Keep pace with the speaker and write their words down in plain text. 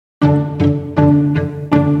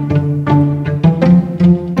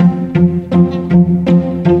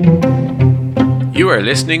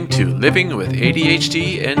listening to Living with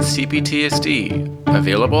ADHD and CPTSD,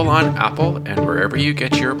 available on Apple and wherever you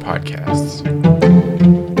get your podcasts.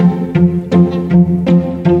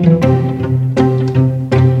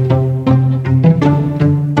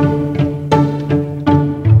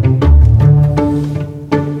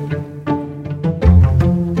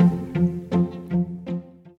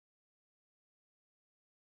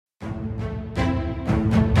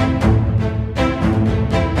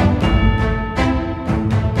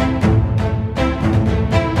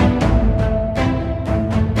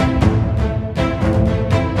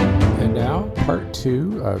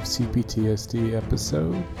 CPTSD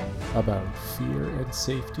episode about fear and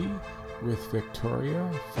safety with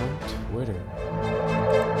Victoria from Twitter.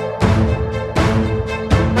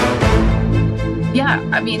 Yeah,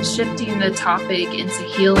 I mean, shifting the topic into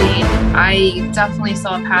healing, I definitely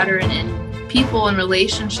saw a pattern in people and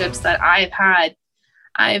relationships that I've had.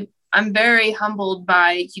 I'm very humbled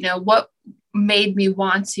by, what made me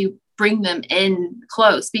want to bring them in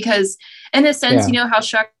close, because in a sense, how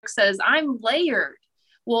Shrek says, I'm layered.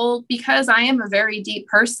 Well, because I am a very deep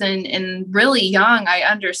person and really young, I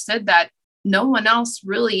understood that no one else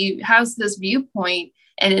really has this viewpoint.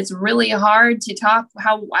 And it's really hard to talk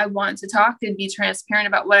how I want to talk and be transparent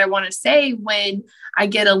about what I want to say when I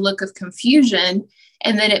get a look of confusion.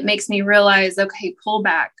 And then it makes me realize, okay, pull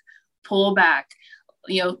back,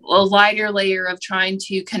 a lighter layer of trying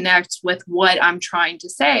to connect with what I'm trying to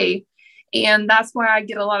say. And that's why I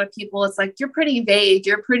get a lot of people. It's like, you're pretty vague,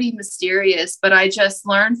 you're pretty mysterious. But I just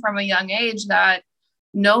learned from a young age that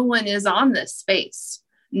no one is on this space.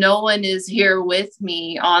 No one is here with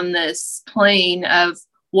me on this plane of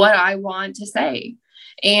what I want to say.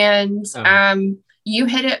 And you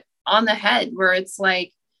hit it on the head where it's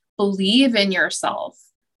like, believe in yourself.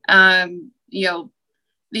 The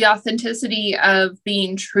authenticity of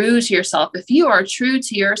being true to yourself. If you are true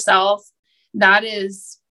to yourself, that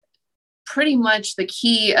is pretty much the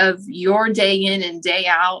key of your day in and day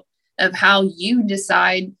out of how you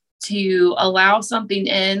decide to allow something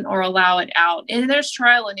in or allow it out. And there's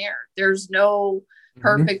trial and error. There's no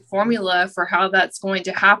perfect formula for how that's going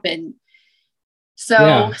to happen. So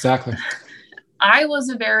yeah, exactly. I was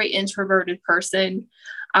a very introverted person.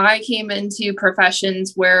 I came into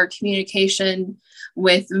professions where communication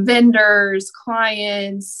with vendors,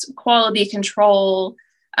 clients, quality control,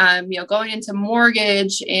 going into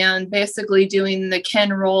mortgage and basically doing the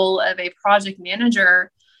Ken role of a project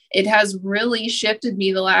manager, it has really shifted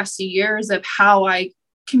me the last few years of how I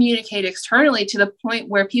communicate externally to the point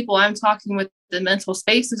where people I'm talking with the mental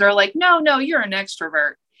spaces are like, no, you're an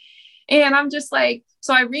extrovert. And I'm just like,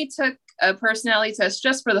 so I retook a personality test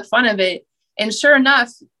just for the fun of it. And sure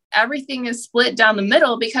enough, everything is split down the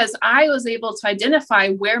middle because I was able to identify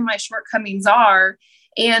where my shortcomings are.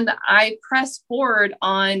 And I press forward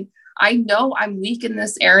on, I know I'm weak in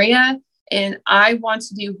this area and I want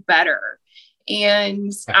to do better.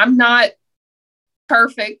 And I'm not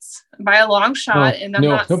perfect by a long shot. And I'm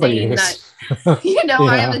not saying that,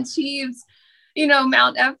 I have achieved,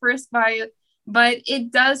 Mount Everest but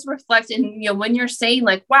it does reflect in, when you're saying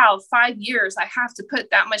like, wow, 5 years, I have to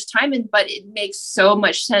put that much time in, but it makes so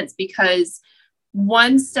much sense because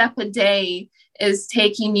one step a day is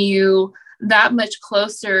taking you that much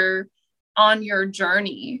closer on your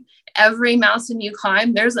journey. Every mountain you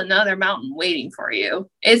climb, there's another mountain waiting for you.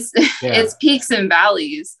 It's peaks and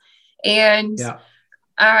valleys. And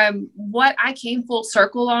what I came full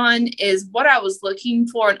circle on is what I was looking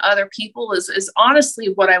for in other people is honestly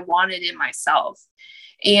what I wanted in myself.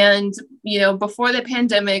 And, before the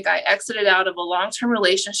pandemic, I exited out of a long-term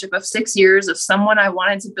relationship of 6 years of someone I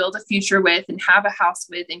wanted to build a future with and have a house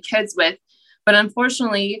with and kids with. But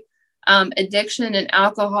unfortunately, addiction and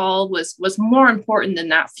alcohol was more important than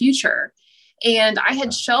that future. And I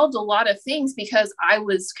had shelved a lot of things because I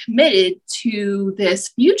was committed to this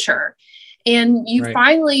future. And you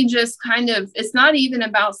finally just kind of, it's not even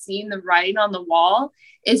about seeing the writing on the wall.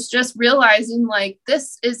 It's just realizing like,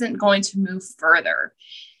 this isn't going to move further.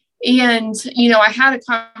 And, I had a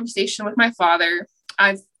conversation with my father.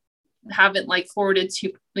 I haven't forwarded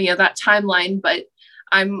to, that timeline, but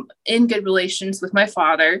I'm in good relations with my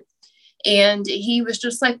father. And he was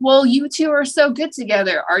just like, well, you two are so good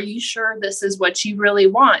together. Are you sure this is what you really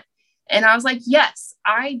want? And I was like, yes,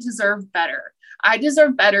 I deserve better. I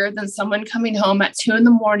deserve better than someone coming home at 2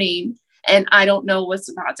 a.m. and I don't know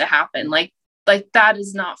what's about to happen. Like that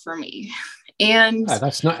is not for me. And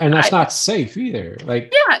that's not safe either.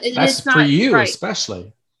 That's for you,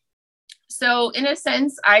 especially. So in a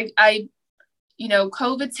sense, I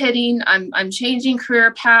COVID's hitting, I'm changing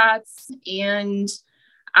career paths, and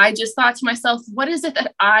I just thought to myself, what is it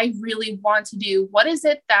that I really want to do? What is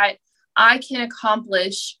it that I can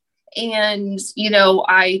accomplish? And,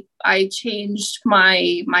 I changed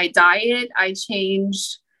my diet. I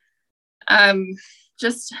changed,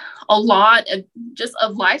 just a lot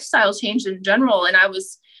of lifestyle change in general. And I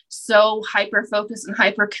was so hyper focused and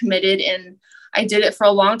hyper committed. And I did it for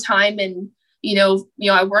a long time. And,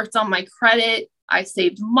 I worked on my credit. I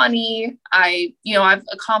saved money. I've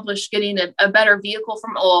accomplished getting a better vehicle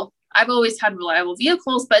I've always had reliable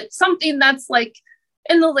vehicles, but something that's like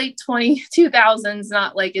in the late 2000s,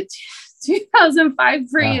 not like a 2005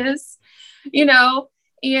 Prius,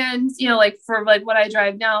 and, like for like what I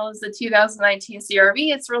drive now is the 2019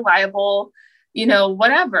 CRV. It's reliable,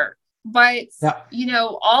 whatever. But,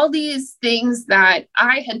 all these things that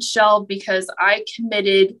I had shelved because I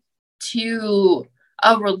committed to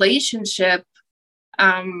a relationship,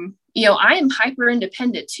 I am hyper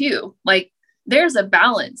independent too. Like there's a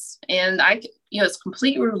balance, and it's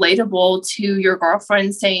completely relatable to your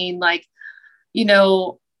girlfriend saying like,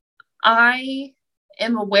 I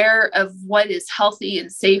am aware of what is healthy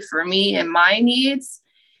and safe for me and my needs.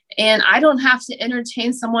 And I don't have to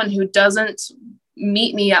entertain someone who doesn't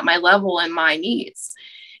meet me at my level and my needs.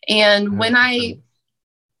 And when I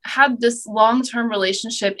had this long-term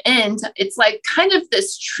relationship end, it's like kind of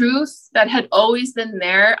this truth that had always been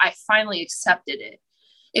there. I finally accepted it.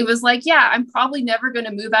 It was like, yeah, I'm probably never going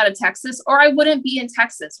to move out of Texas, or I wouldn't be in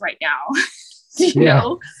Texas right now.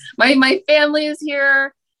 My family is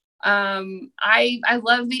here. I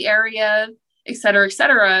love the area, et cetera, et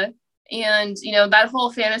cetera. And, that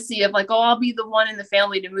whole fantasy of like, oh, I'll be the one in the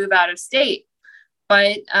family to move out of state.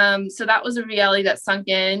 But, so that was a reality that sunk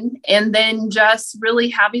in. And then just really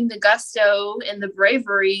having the gusto and the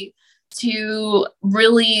bravery to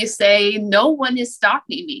really say, no one is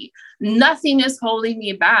stopping me. Nothing is holding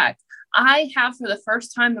me back. I have, for the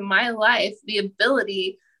first time in my life, the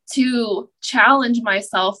ability to challenge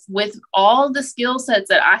myself with all the skill sets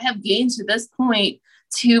that I have gained to this point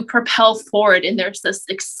to propel forward. And there's this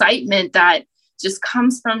excitement that just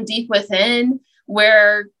comes from deep within,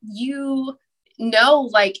 where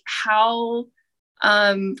like how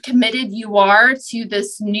committed you are to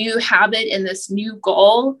this new habit and this new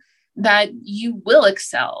goal, that you will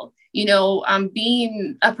excel.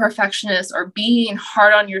 Being a perfectionist or being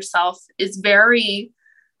hard on yourself is very,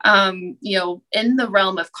 in the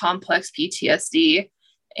realm of complex PTSD.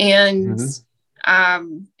 And,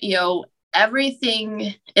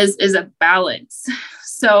 everything is a balance.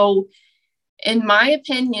 So in my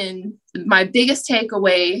opinion, my biggest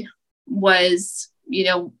takeaway was,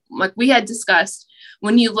 like we had discussed,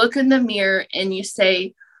 when you look in the mirror and you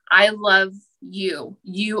say, I love you,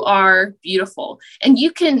 you are beautiful. And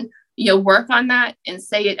you can, work on that and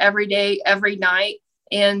say it every day, every night,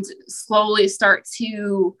 and slowly start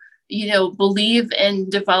to, believe and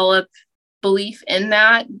develop belief in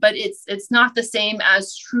that. But it's not the same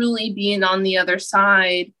as truly being on the other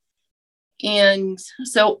side. And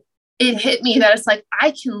so it hit me that it's like,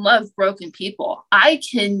 I can love broken people. I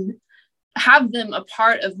can have them a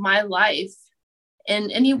part of my life in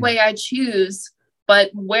any way I choose. But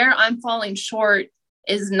where I'm falling short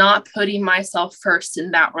is not putting myself first in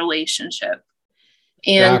that relationship.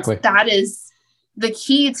 And that is the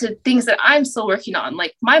key to things that I'm still working on.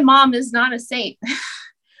 Like my mom is not a saint.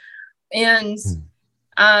 And,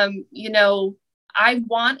 I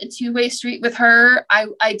want a two-way street with her.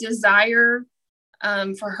 I desire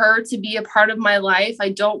for her to be a part of my life. I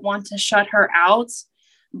don't want to shut her out.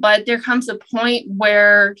 But there comes a point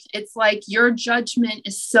where it's like your judgment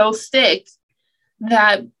is so thick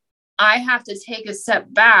that I have to take a step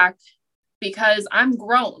back because I'm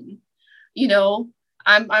grown.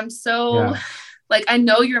 I'm so like, I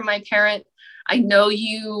know you're my parent. I know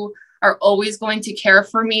you are always going to care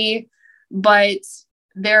for me, but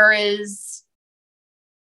there is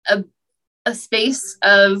a space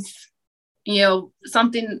of,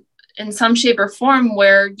 something in some shape or form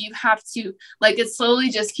where you have to, like, it slowly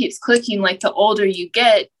just keeps clicking. Like the older you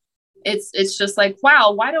get, it's just like,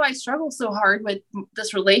 wow, why do I struggle so hard with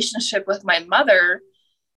this relationship with my mother?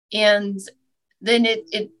 And then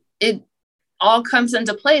it all comes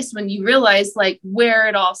into place when you realize like where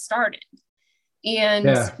it all started.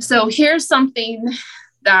 And so here's something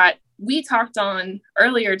that we talked on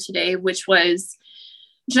earlier today, which was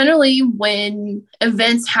generally when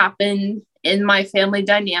events happen in my family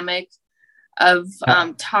dynamic of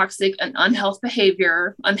toxic and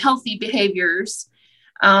unhealthy behaviors,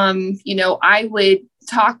 I would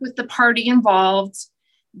talk with the party involved,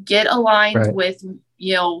 get aligned with,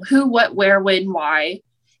 who, what, where, when, why,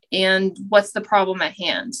 and what's the problem at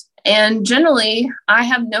hand. And generally, I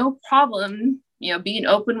have no problem being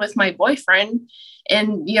open with my boyfriend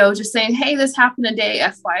and, just saying, hey, this happened today,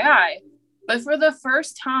 FYI. But for the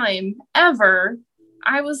first time ever,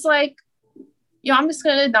 I was like, I'm just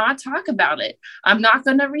going to not talk about it. I'm not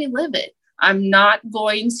going to relive it. I'm not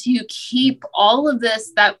going to keep all of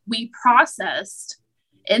this that we processed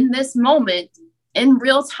in this moment in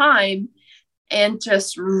real time and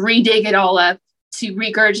just redig it all up to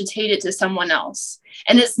regurgitate it to someone else.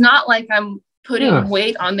 And it's not like I'm putting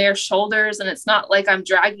weight on their shoulders, and it's not like I'm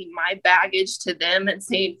dragging my baggage to them and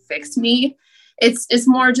saying, fix me. It's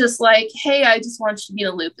more just like, hey, I just want you to be in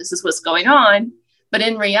a loop. This is what's going on. But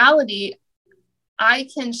in reality, I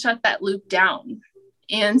can shut that loop down.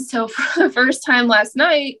 And so for the first time last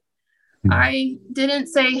night, I didn't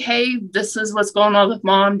say, hey, this is what's going on with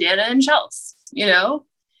Mom, Dana, and Chels,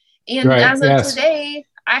 And as of today,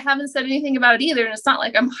 I haven't said anything about it either. And it's not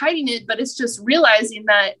like I'm hiding it, but it's just realizing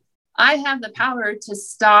that I have the power to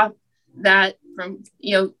stop that from,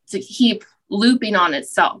 to keep looping on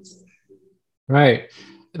itself. Right.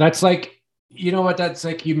 That's like, that's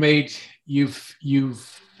like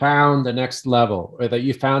you've found the next level, or that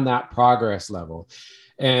you found that progress level,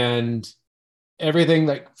 and everything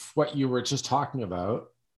like what you were just talking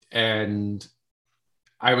about. And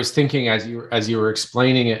I was thinking as you were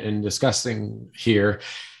explaining it and discussing here,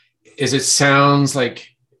 is it sounds like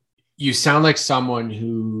you sound like someone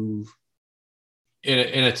who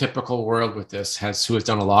in a typical world with this who has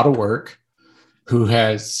done a lot of work, who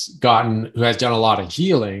has done a lot of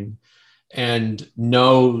healing, and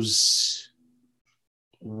knows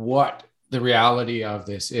what the reality of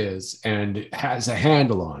this is and has a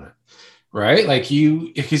handle on it, right? Like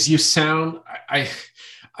because you sound,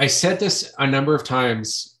 I said this a number of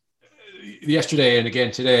times yesterday and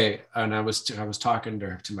again today, and I was talking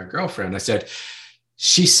to my girlfriend. I said,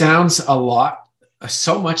 she sounds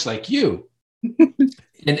so much like you. And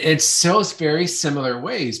it's so very similar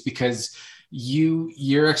ways, because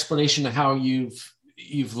your explanation of how you've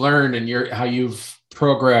learned and how you've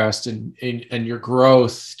progressed and your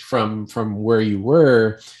growth from where you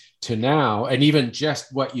were to now, and even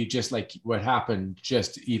just what happened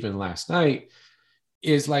just even last night,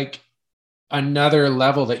 is like another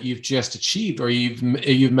level that you've just achieved, or you've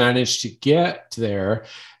managed to get there.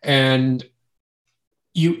 And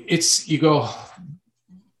you go,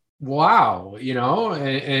 wow,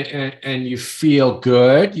 and you feel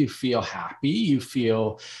good, you feel happy, you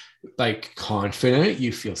feel like confident,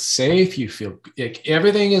 you feel safe, you feel like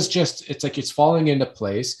everything is just, it's like it's falling into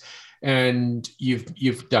place, and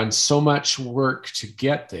you've done so much work to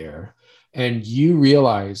get there, and you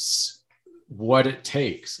realize what it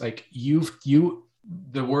takes. Like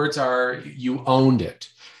the words are, you owned it,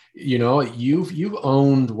 you've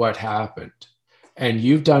owned what happened. And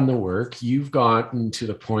you've done the work. You've gotten to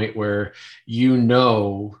the point where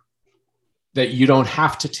that you don't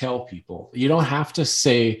have to tell people. You don't have to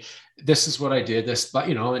say, this is what I did, but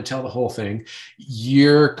and tell the whole thing.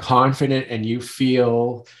 You're confident and you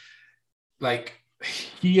feel like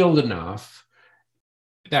healed enough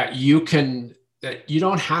that you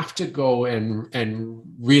don't have to go and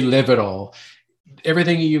relive it all.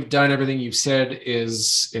 Everything you've done, everything you've said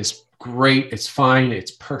is great, it's fine, it's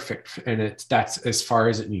perfect, and that's as far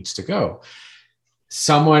as it needs to go.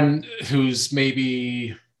 Someone who's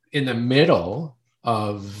maybe in the middle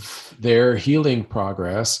of their healing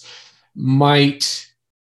progress might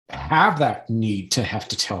have that need to have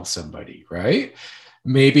to tell somebody, right?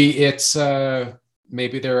 Maybe it's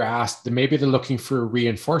maybe they're looking for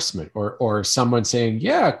reinforcement, or someone saying,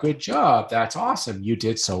 yeah, good job, that's awesome, you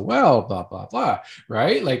did so well, blah blah blah,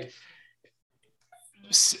 right? Like,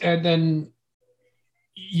 and then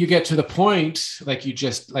you get to the point, like you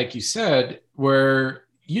said, where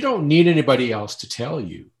you don't need anybody else to tell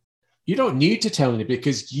you. You don't need to tell anybody,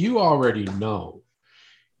 because you already know.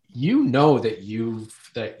 You know that you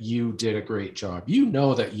did a great job. You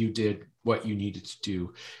know that you did what you needed to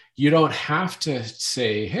do. You don't have to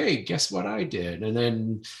say, hey, guess what I did? And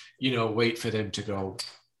then, wait for them to go,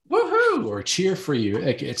 woohoo, or cheer for you.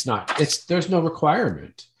 Like, there's no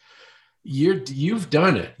requirement. You've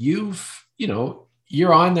done it.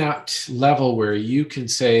 You're on that level where you can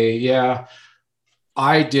say, yeah,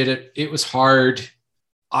 I did it. It was hard.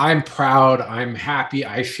 I'm proud. I'm happy.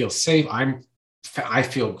 I feel safe. I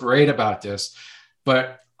feel great about this,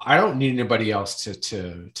 but I don't need anybody else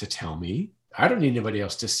to tell me. I don't need anybody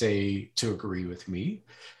else to agree with me,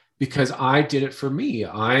 because I did it for me.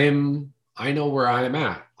 I know where I am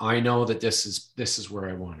at. I know that this is where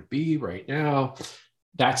I want to be right now.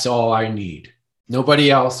 That's all I need.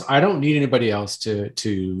 Nobody else. I don't need anybody else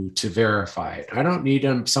to verify it. I don't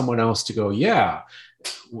need someone else to go, yeah,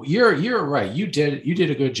 you're right. You did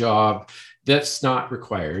a good job. that's not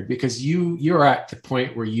required, because you're at the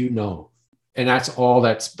point where you know, and that's all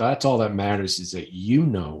that matters, is that you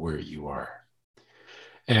know where you are.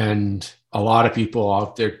 And a lot of people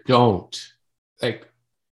out there don't. Like,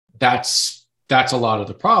 that's a lot of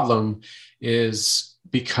the problem, is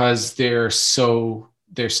because they still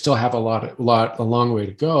have a long way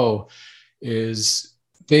to go, is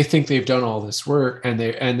they think they've done all this work, and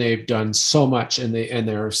they've done so much, and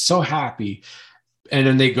they're so happy. And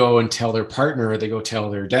then they go and tell their partner, or they go tell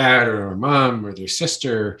their dad or their mom or their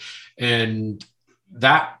sister, and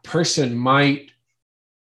that person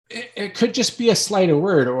it could just be a slight of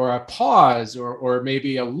word, or a pause, or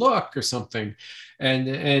maybe a look or something.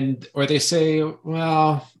 Or they say,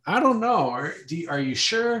 well, I don't know. Are you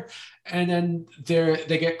sure? And then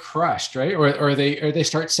they get crushed, right? Or they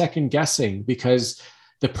start second guessing, because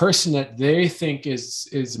the person that they think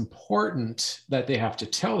is important, that they have to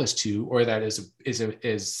tell this to, or that is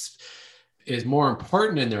more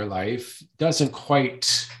important in their life, doesn't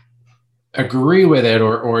quite agree with it,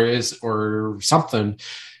 or something.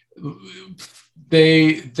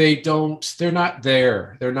 They're not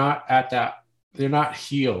there. They're not at that. They're not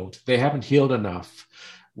healed. They haven't healed enough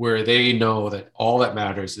where they know that all that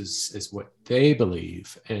matters is what they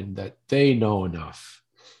believe, and that they know enough.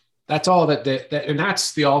 That's all that and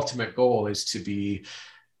that's the ultimate goal, is to be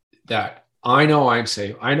that I know I'm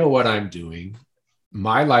safe. I know what I'm doing.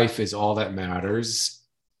 My life is all that matters.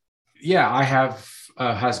 Yeah, I have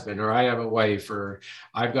a husband, or I have a wife, or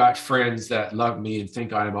I've got friends that love me and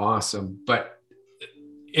think I'm awesome. But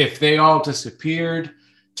if they all disappeared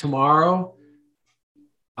tomorrow,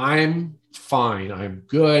 I'm fine. I'm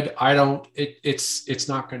good. It's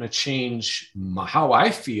not going to change how I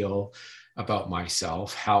feel about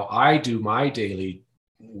myself, how I do my daily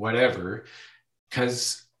whatever,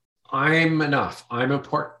 because I'm enough. I'm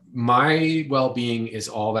important. My well-being is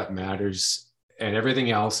all that matters, and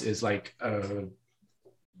everything else is like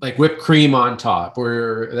whipped cream on top,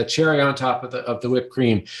 or the cherry on top of the whipped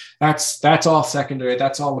cream. That's all secondary.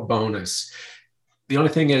 That's all a bonus. The only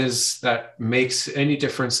thing is that makes any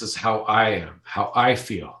difference is how I am, how I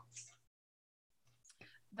feel.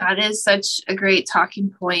 That is such a great talking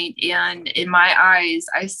point. And in my eyes,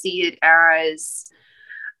 I see it as,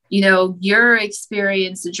 your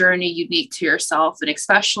experience, a journey unique to yourself, and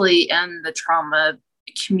especially in the trauma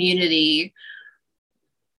community.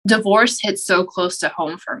 Divorce hits so close to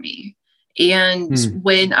home for me. And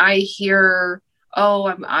when I hear,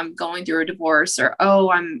 oh, I'm going through a divorce, or, oh,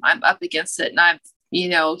 I'm up against it, and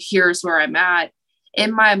here's where I'm at.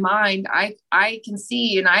 In my mind, I can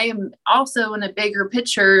see, and I am also in the bigger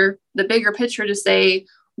picture to say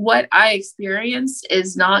what I experienced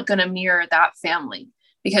is not going to mirror that family,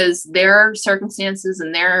 because their circumstances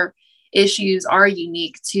and their issues are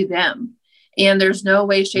unique to them. And there's no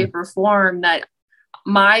way, shape, or form that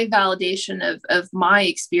my validation of my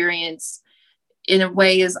experience in a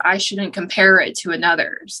way is I shouldn't compare it to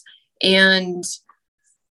another's. And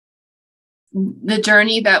the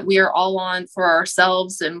journey that we are all on for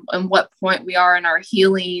ourselves, and what point we are in our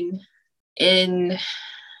healing, some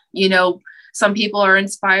people are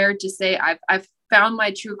inspired to say, I've found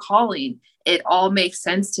my true calling. It all makes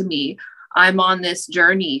sense to me. I'm on this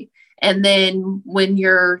journey. And then when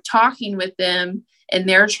you're talking with them and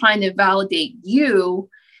they're trying to validate you,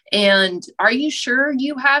 and are you sure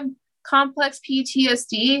you have complex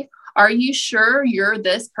PTSD? Are you sure you're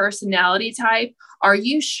this personality type? Are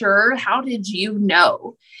you sure? How did you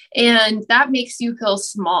know? And that makes you feel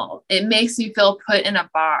small. It makes you feel put in a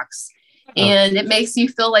box. And it makes you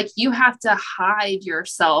feel like you have to hide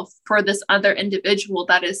yourself for this other individual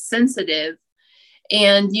that is sensitive.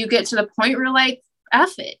 And you get to the point where you're like,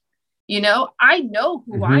 F it. I know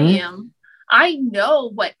who I am. I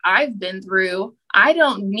know what I've been through. I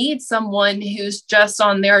don't need someone who's just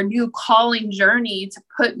on their new calling journey to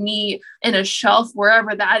put me in a shelf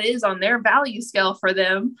wherever that is on their value scale for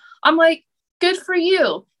them. I'm like, good for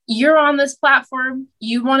you. You're on this platform.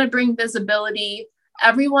 You want to bring visibility.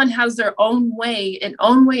 Everyone has their own way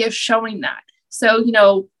of showing that.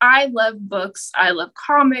 So, I love books. I love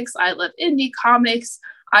comics. I love indie comics.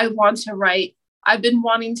 I want to write. I've been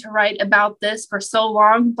wanting to write about this for so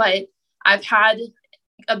long, but I've had,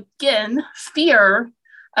 again, fear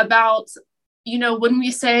about, when we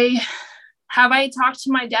say, have I talked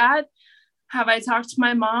to my dad? Have I talked to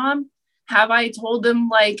my mom? Have I told them,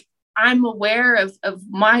 like, I'm aware of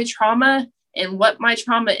my trauma and what my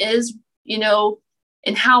trauma is,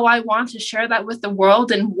 and how I want to share that with the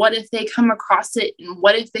world? And what if they come across it? And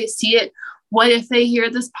what if they see it? What if they hear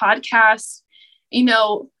this podcast?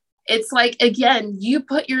 It's like, again, you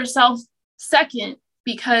put yourself second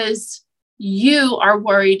because you are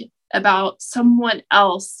worried about someone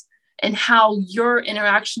else and how your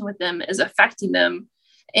interaction with them is affecting them.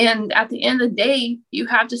 And at the end of the day, you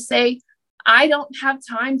have to say, I don't have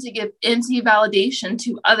time to give empty validation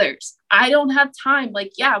to others. I don't have time.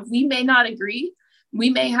 Like, yeah, we may not agree. We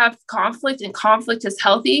may have conflict, and conflict is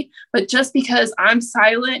healthy. But just because I'm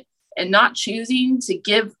silent and not choosing to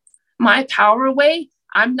give my power away,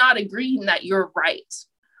 I'm not agreeing that you're right.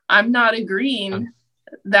 I'm not agreeing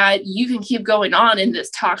that you can keep going on in this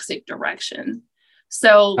toxic direction.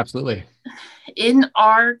 So Absolutely. In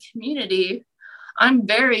our community, I'm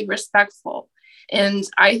very respectful. And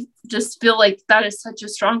I just feel like that is such a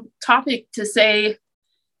strong topic to say,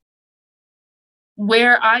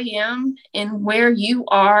 where I am and where you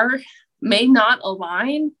are may not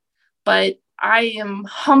align, but I am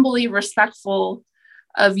humbly respectful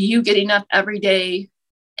of you getting up every day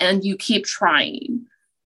and you keep trying.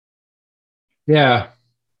 Yeah,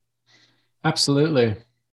 absolutely.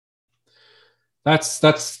 That's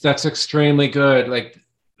extremely good. Like,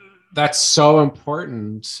 that's so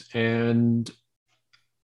important. And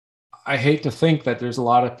I hate to think that there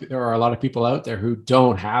are a lot of people out there who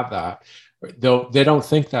don't have that. They don't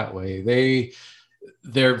think that way.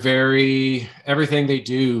 They're very, everything they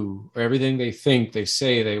do, or everything they think, they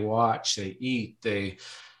say, they watch, they eat,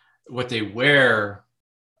 what they wear,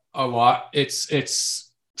 a lot. It's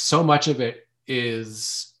so much of it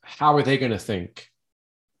is, how are they going to think?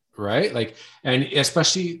 Right? Like, and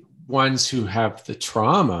especially ones who have the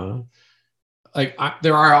trauma, like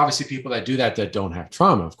there are obviously people that do that don't have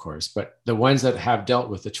trauma, of course, but the ones that have dealt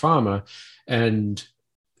with the trauma, and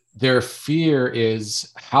their fear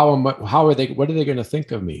is, what are they going to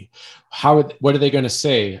think of me? What are they going to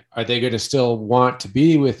say? Are they going to still want to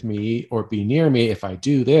be with me or be near me if I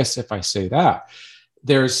do this, if I say that?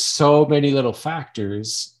 There's so many little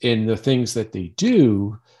factors in the things that they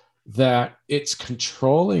do that it's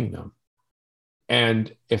controlling them.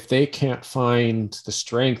 And if they can't find the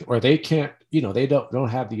strength, or they can't, they don't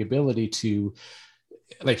have the ability to,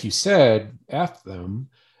 like you said, F them.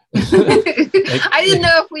 I didn't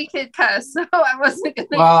know if we could cuss, so I wasn't going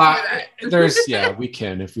to do that. We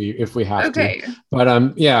can if we have okay. to.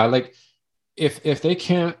 But yeah, like if they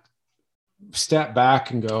can't step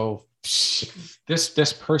back and go,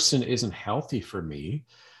 this person isn't healthy for me.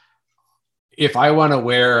 If I want to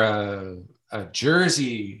wear a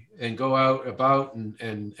jersey and go out about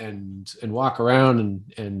and walk around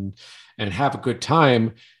and have a good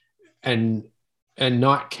time and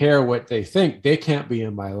not care what they think, they can't be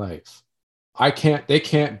in my life. They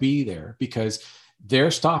can't be there, because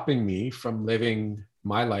they're stopping me from living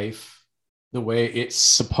my life the way it's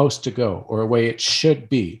supposed to go, or the way it should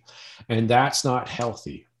be. And that's not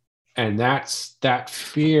healthy. And that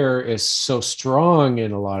fear is so strong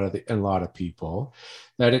in a lot of people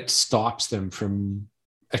that it stops them from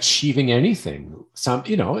achieving anything.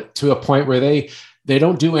 To a point where they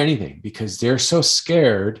don't do anything, because they're so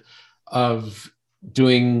scared of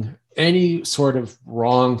doing any sort of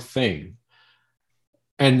wrong thing.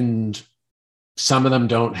 And some of them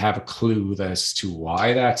don't have a clue as to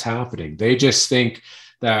why that's happening. They just think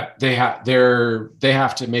that they have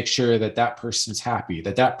to make sure that person's happy,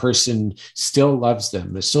 that person still loves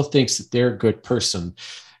them, that still thinks that they're a good person.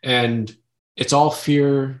 And it's all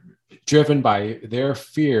fear, driven by their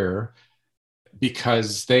fear,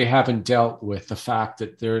 because they haven't dealt with the fact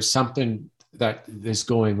that there's something that is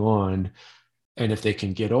going on. And if they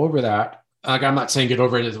can get over that, like, I'm not saying get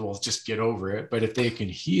over it as well, just get over it, but if they can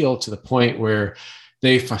heal to the point where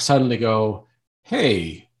they suddenly go,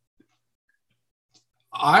 hey,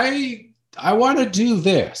 I want to do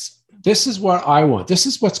this. This is what I want. This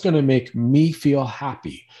is what's going to make me feel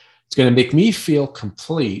happy. It's going to make me feel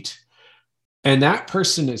complete. And that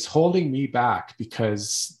person is holding me back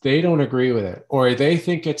because they don't agree with it, or they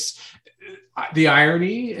think it's, the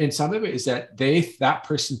irony in some of it is that that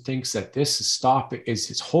person thinks that this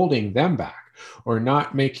is holding them back, or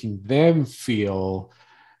not making them feel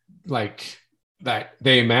like that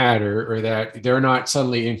they matter, or that they're not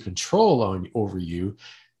suddenly in control over you.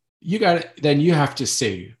 Then you have to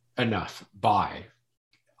say, enough, bye.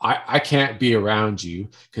 I can't be around you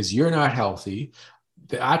because you're not healthy.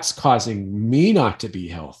 That's causing me not to be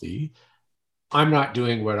healthy. I'm not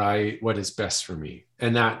doing what is best for me.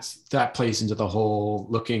 And that plays into the whole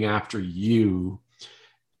looking after you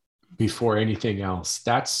before anything else.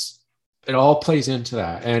 It all plays into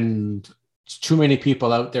that. And too many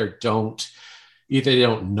people out there either they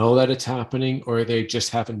don't know that it's happening, or they just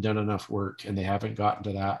haven't done enough work, and they haven't gotten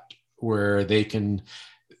to that where they can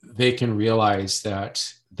realize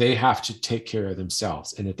that they have to take care of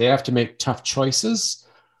themselves. And if they have to make tough choices,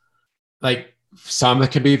 like some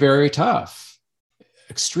that can be very tough,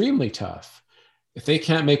 extremely tough. If they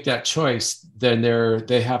can't make that choice, then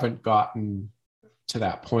they haven't gotten to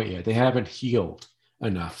that point yet. They haven't healed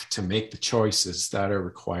enough to make the choices that are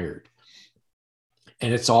required.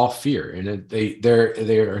 And it's all fear. And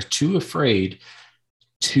they are too afraid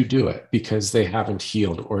to do it because they haven't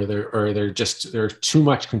healed, or they're too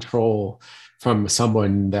much control from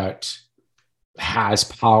someone that has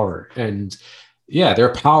power. And yeah,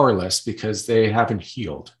 they're powerless because they haven't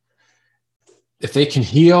healed. If they can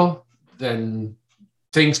heal, then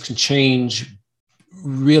things can change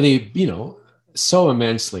really, so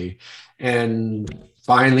immensely. And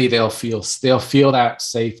finally they'll feel that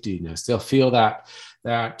safetyness. They'll feel that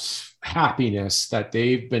happiness that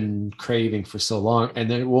they've been craving for so long. And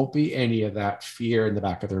there won't be any of that fear in the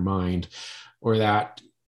back of their mind, or that,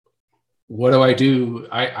 what do I do?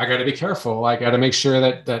 I got to be careful. I got to make sure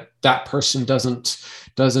that person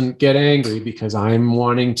doesn't get angry because I'm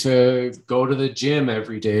wanting to go to the gym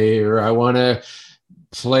every day, or I want to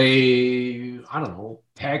play, I don't know,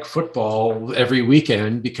 tag football every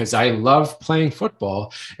weekend because I love playing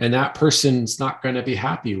football, and that person's not going to be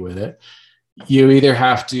happy with it. You either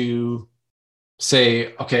have to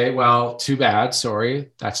say, okay, well, too bad,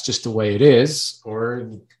 sorry, that's just the way it is,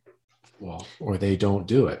 or they don't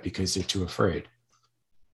do it because they're too afraid.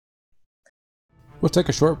 We'll take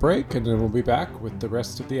a short break and then we'll be back with the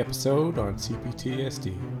rest of the episode on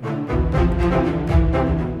CPTSD.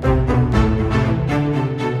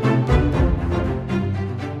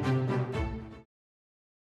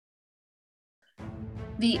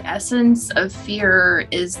 The essence of fear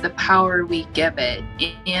is the power we give it.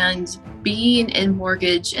 And being in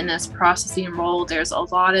mortgage in this processing role, there's a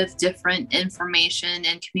lot of different information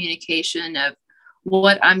and communication of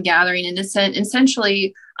what I'm gathering. And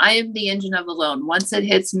essentially, I am the engine of the loan. Once it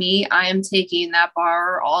hits me, I am taking that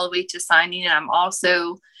borrower all the way to signing. And I'm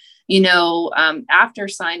also, after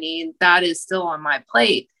signing, that is still on my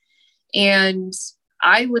plate. And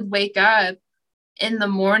I would wake up in the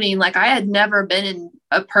morning, like I had never been in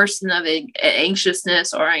a person of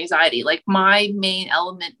anxiousness or anxiety. Like my main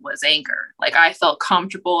element was anger. Like I felt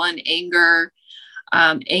comfortable in anger.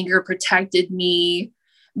 Anger protected me,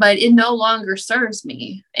 but it no longer serves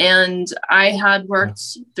me. And I had worked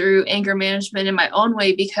through anger management in my own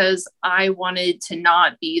way because I wanted to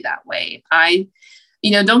not be that way.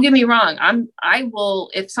 Don't get me wrong. I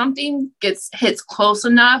will, if something hits close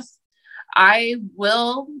enough, I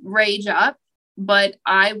will rage up, but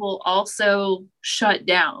I will also shut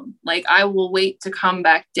down. Like I will wait to come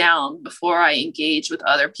back down before I engage with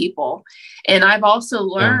other people. And I've also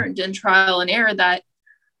learned in trial and error that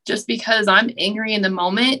just because I'm angry in the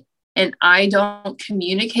moment and I don't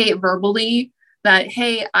communicate verbally that,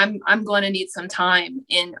 hey, I'm going to need some time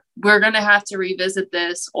and we're going to have to revisit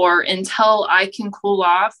this, or until I can cool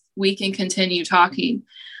off, we can continue talking.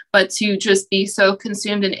 But to just be so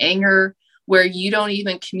consumed in anger where you don't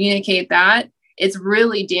even communicate that, it's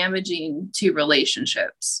really damaging to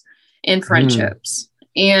relationships and friendships.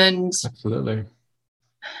 And absolutely,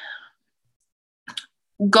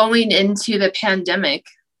 going into the pandemic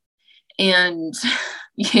and,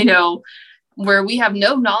 where we have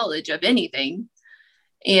no knowledge of anything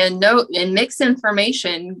and mixed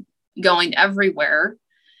information going everywhere.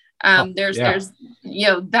 There's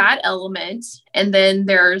that element. And then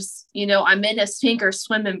there's, I'm in a sink or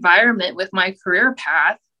swim environment with my career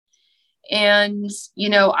path. And,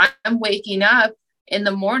 I'm waking up in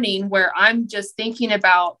the morning where I'm just thinking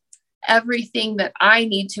about everything that I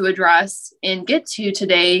need to address and get to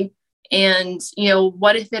today. And,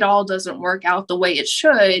 what if it all doesn't work out the way it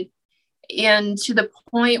should? And to the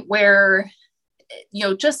point where,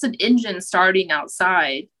 just an engine starting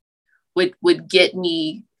outside would get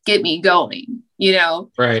me going,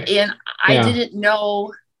 Right. And I didn't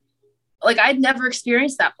know, like I'd never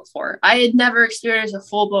experienced that before. I had never experienced a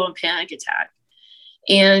full-blown panic attack.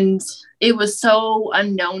 And it was so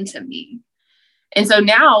unknown to me. And so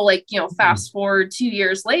now, fast forward 2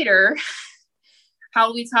 years later,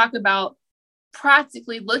 how we talk about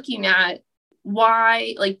practically looking at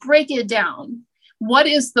why, break it down. What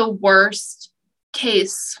is the worst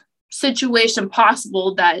case situation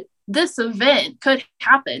possible that this event could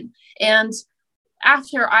happen? And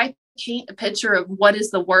after I paint a picture of what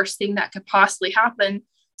is the worst thing that could possibly happen,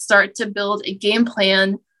 start to build a game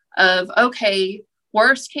plan of, okay,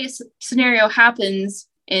 worst case scenario happens,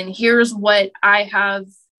 and here's what I have,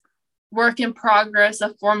 work in progress,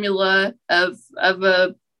 a formula of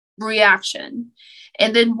a reaction.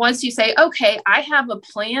 And then once you say, okay, I have a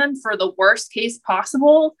plan for the worst case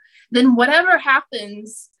possible, then whatever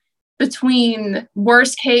happens between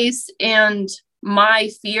worst case and my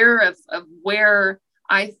fear of where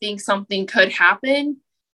I think something could happen,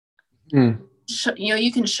 you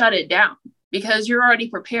can shut it down because you're already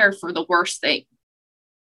prepared for the worst thing.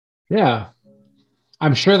 Yeah.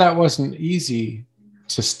 I'm sure that wasn't easy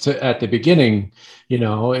to at the beginning.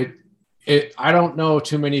 I don't know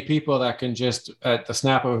too many people that can just at the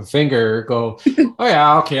snap of a finger go, oh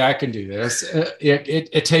yeah, okay, I can do this.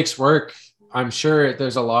 It takes work. I'm sure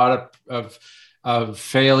there's a lot of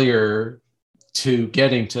failure to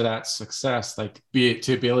getting to that success, like the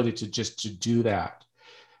ability to do that.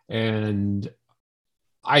 And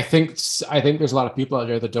I think there's a lot of people out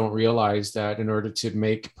there that don't realize that in order to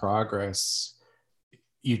make progress,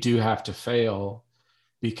 you do have to fail,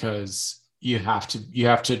 because you have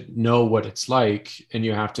to know what it's like, and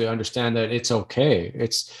you have to understand that it's okay.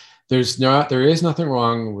 There is nothing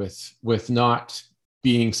wrong with not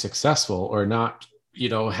being successful or not,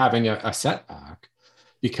 having a setback,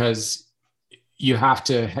 because you have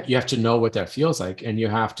to know what that feels like, and you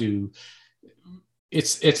have to.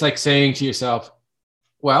 It's like saying to yourself,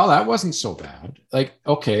 well, that wasn't so bad. Like,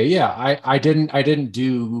 okay, yeah, I didn't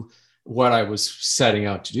do what I was setting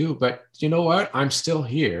out to do, but you know what? I'm still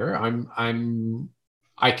here.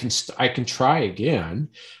 I can try again.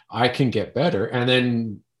 I can get better. And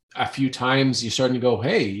then a few times you're starting to go,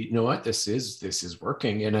 hey, you know what? This is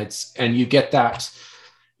working. And you get that,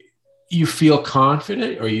 you feel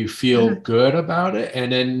confident, or you feel good about it.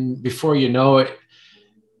 And then before you know it,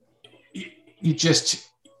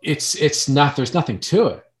 there's nothing to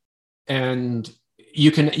it. And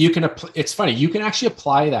it's funny, you can actually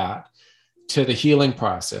apply that to the healing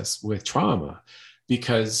process with trauma,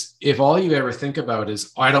 because if all you ever think about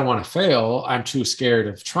is, I don't want to fail, I'm too scared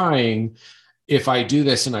of trying, if I do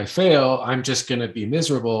this and I fail, I'm just going to be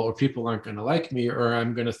miserable, or people aren't going to like me, or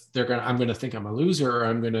I'm going to think I'm a loser, or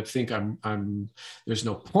I'm going to think I'm there's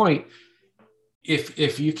no point.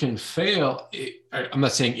 If you can fail, I'm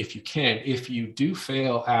not saying if you can, if you do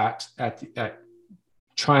fail at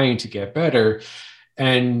trying to get better,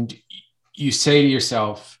 and you say to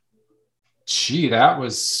yourself, gee, that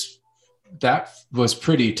was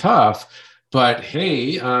pretty tough, but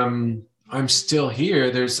hey, I'm still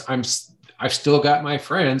here. I've still got my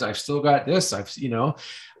friends. I've still got this. This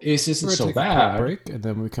isn't so bad. Break, and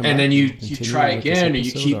then we come and back then you try again, and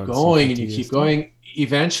you keep going, and you keep going.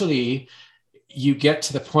 Eventually, you get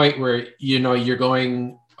to the point where you're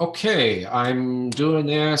going, okay, I'm doing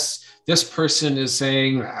this. This person is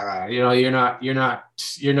saying, you're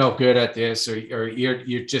no good at this, or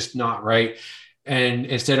you're just not right. And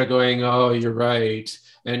instead of going, oh, you're right,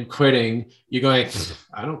 and quitting, you're going,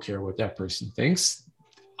 I don't care what that person thinks.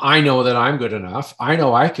 I know that I'm good enough. I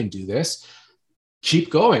know I can do this. Keep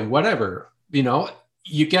going, whatever.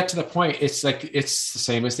 You get to the point, it's like, it's the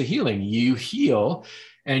same as the healing. You heal,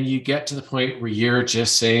 and you get to the point where you're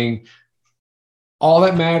just saying, all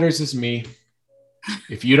that matters is me.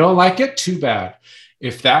 If you don't like it, too bad.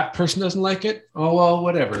 If that person doesn't like it, oh, well,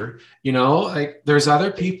 whatever. Like, there's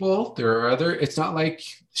other people, it's not like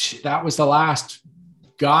that was the last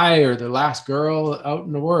guy or the last girl out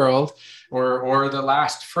in the world, or the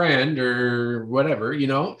last friend or whatever.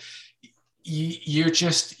 You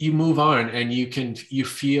move on, and you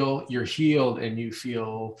feel you're healed, and you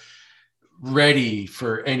feel ready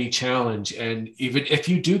for any challenge. And even if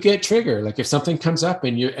you do get triggered, like if something comes up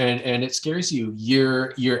and and it scares you,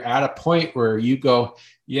 you're at a point where you go,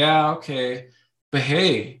 yeah, okay, but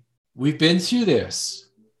hey, we've been through this.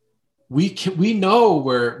 We know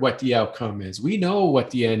what the outcome is. We know what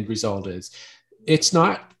the end result is. It's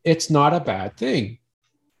not a bad thing.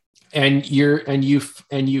 And you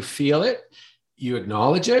feel it, you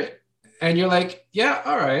acknowledge it, and you're like, yeah,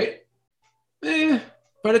 all right.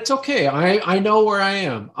 But it's okay. I know where I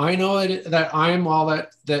am. I know that I'm all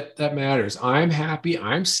that matters. I'm happy.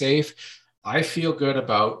 I'm safe. I feel good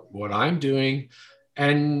about what I'm doing,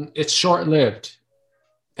 and it's short-lived,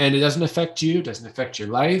 and it doesn't affect you. Doesn't affect your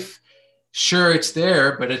life. Sure, it's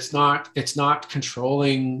there, but it's not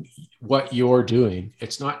controlling what you're doing.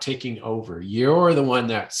 It's not taking over. You're the one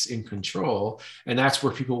that's in control, and that's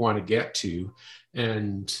where people want to get to.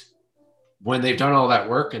 And when they've done all that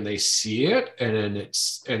work and they see it, and then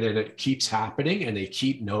it keeps happening, and they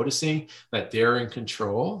keep noticing that they're in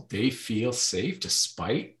control, they feel safe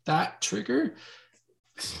despite that trigger.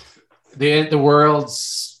 The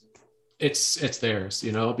world's it's theirs,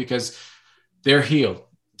 because they're healed.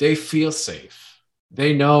 They feel safe.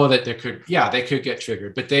 They know that they could get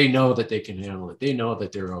triggered, but they know that they can handle it. They know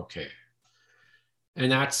that they're okay.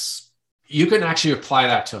 And you can actually apply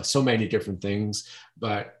that to so many different things,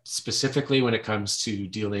 but specifically when it comes to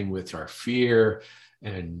dealing with our fear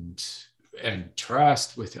and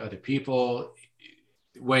trust with other people,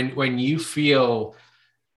 when you feel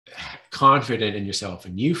confident in yourself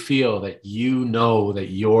and you feel that you know that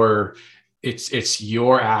it's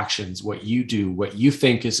your actions, what you do, what you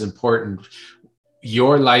think is important,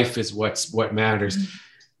 your life is what matters.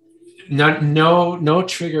 No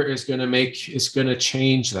trigger is going to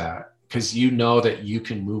change that, because you know that you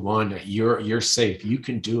can move on, that you're safe, you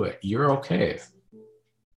can do it, you're okay.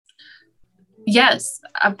 Yes,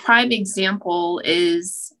 a prime example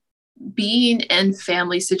is being in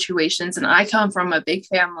family situations, and I come from a big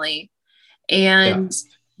family, and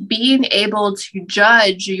being able to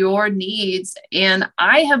judge your needs. And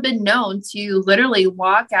I have been known to literally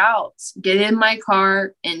walk out, get in my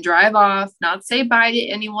car and drive off, not say bye to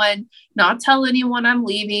anyone, not tell anyone I'm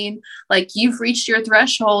leaving. Like, you've reached your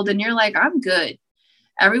threshold and you're like, I'm good.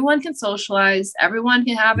 Everyone can socialize. Everyone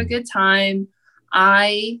can have a good time.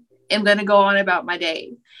 I am going to go on about my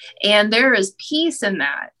day. And there is peace in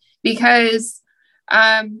that, because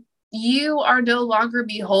you are no longer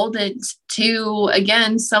beholden to,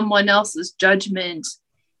 again, someone else's judgment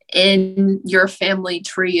in your family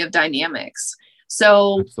tree of dynamics.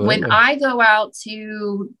 So Absolutely. When I go out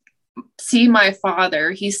to see my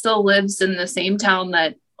father, he still lives in the same town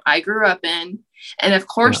that I grew up in. And of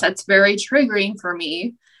course, that's very triggering for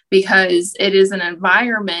me, because it is an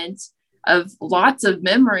environment of lots of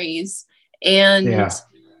memories. And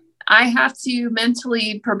I have to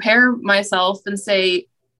mentally prepare myself and say,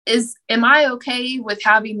 am I okay with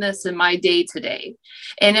having this in my day to day?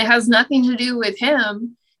 And it has nothing to do with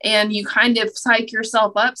him. And you kind of psych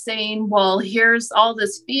yourself up saying, well, here's all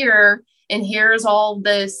this fear and here's all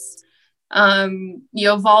this,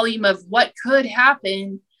 volume of what could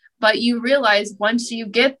happen. But you realize once you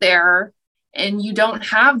get there and you don't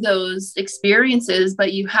have those experiences,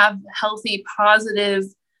 but you have healthy, positive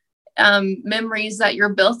memories that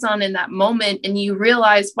you're built on in that moment, and you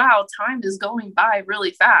realize, wow, time is going by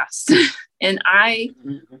really fast. And I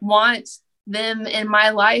want them in my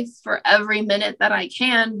life for every minute that I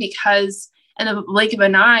can, because in a blink of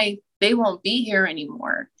an eye, they won't be here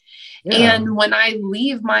anymore. And when I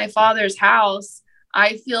leave my father's house,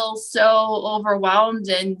 I feel so overwhelmed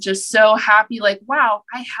and just so happy, like, wow,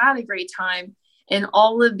 I had a great time. And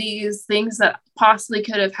all of these things that possibly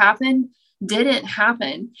could have happened didn't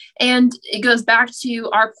happen. And it goes back to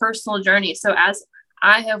our personal journey. So as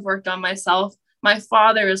I have worked on myself, my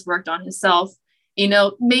father has worked on himself.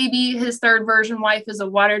 Maybe his third version wife is a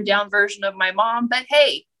watered down version of my mom, but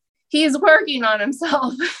hey, he's working on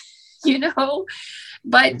himself,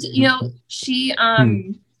 but she,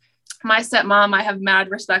 my stepmom, I have mad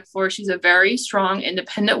respect for. She's a very strong,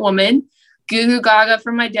 independent woman. Goo goo gaga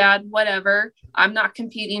for my dad, whatever. I'm not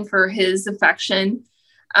competing for his affection.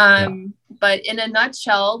 But in a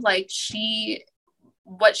nutshell, like,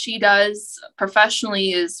 what she does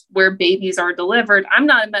professionally is where babies are delivered. I'm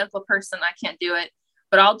not a medical person. I can't do it,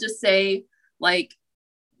 but I'll just say, like,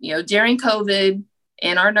 during COVID,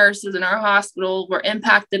 and our nurses in our hospital were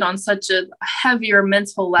impacted on such a heavier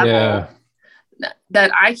mental level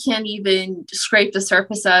that I can't even scrape the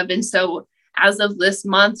surface of. And so as of this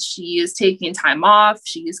month, she is taking time off.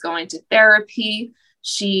 She is going to therapy.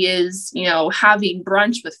 She is, having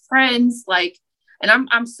brunch with friends. And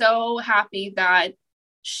I'm so happy that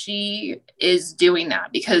she is doing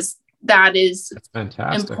that, because that is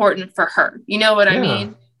important for her. You know what I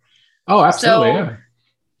mean? Oh, absolutely.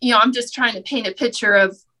 So, I'm just trying to paint a picture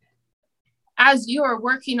of, as you are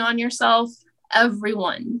working on yourself,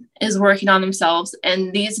 everyone is working on themselves.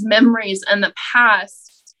 And these memories in the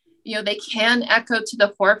past, they can echo to the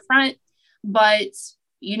forefront, but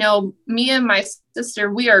me and my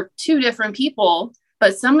sister, we are two different people,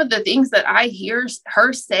 but some of the things that I hear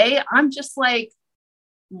her say, I'm just like,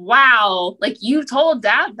 wow, like, you told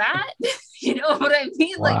dad that, you know what I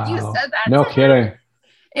mean? Wow. Like, you said that. No kidding.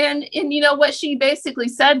 And what she basically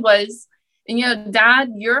said was,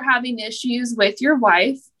 dad, you're having issues with your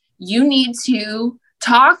wife. You need to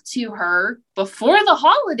talk to her before the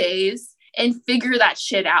holidays and figure that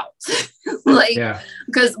shit out.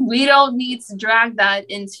 Because we don't need to drag that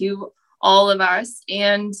into all of us.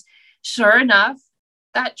 And sure enough,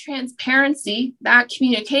 that transparency, that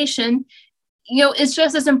communication, is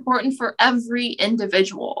just as important for every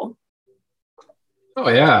individual. Oh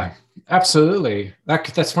yeah, absolutely.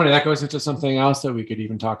 That's funny. That goes into something else that we could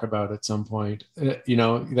even talk about at some point.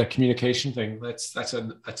 The communication thing. That's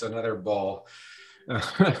another ball.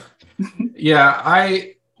 The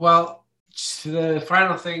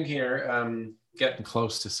final thing here, getting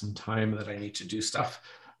close to some time that I need to do stuff,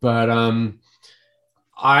 but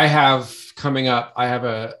I have coming up, I have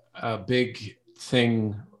a big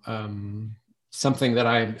thing, something that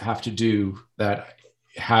I have to do that I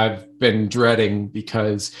have been dreading,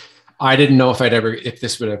 because I didn't know if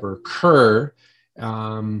this would ever occur.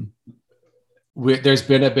 There's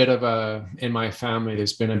been a bit of in my family,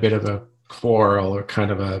 there's been a bit of a quarrel or kind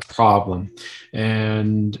of a problem.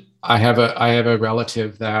 And I have a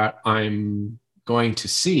relative that I'm going to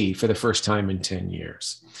see for the first time in 10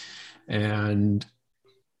 years. And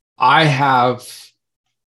I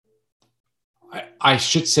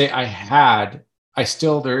should say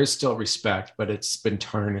there is still respect, but it's been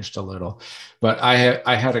tarnished a little. But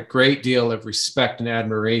I had a great deal of respect and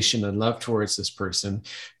admiration and love towards this person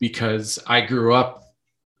because I grew up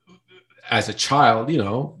as a child,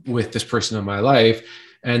 with this person in my life,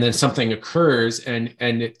 and then something occurs and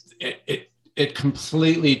it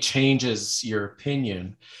completely changes your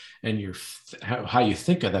opinion and how you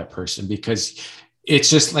think of that person, because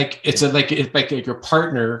it's just like it's like your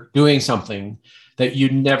partner doing something that you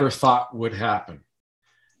never thought would happen,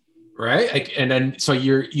 right? Like, and then so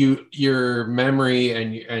your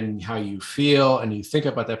memory and how you feel and you think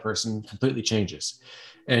about that person completely changes,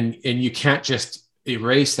 and you can't just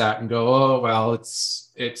erase that and go, oh well,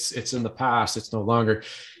 it's in the past, it's no longer.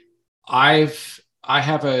 I've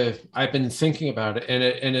been thinking about it,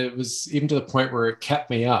 and it was even to the point where it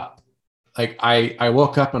kept me up. Like I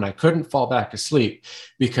woke up and I couldn't fall back asleep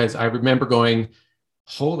because I remember going,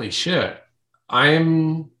 holy shit,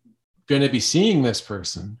 I'm going to be seeing this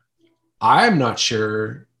person. I'm not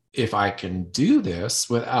sure if I can do this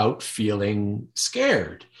without feeling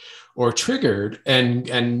scared or triggered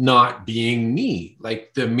and not being me,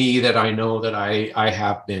 like the me that I know that I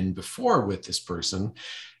have been before with this person.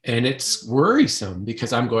 And it's worrisome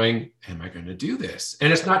because I'm going, am I going to do this?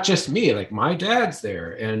 And it's not just me, like my dad's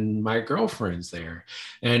there and my girlfriend's there.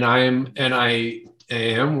 And I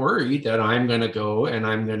am worried that I'm going to go and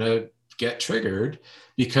I'm going to get triggered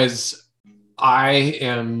because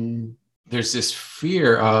there's this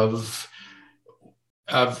fear of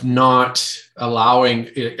not allowing,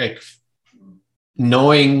 like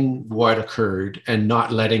knowing what occurred and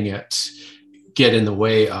not letting it get in the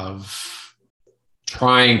way of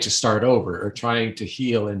trying to start over or trying to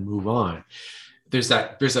heal and move on. There's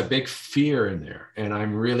a big fear in there. And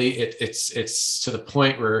I'm really, it's to the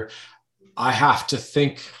point where I have to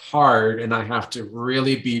think hard and I have to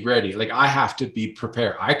really be ready. Like I have to be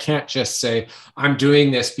prepared. I can't just say, I'm doing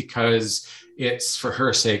this because it's for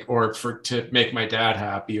her sake or to make my dad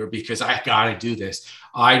happy or because I got to do this.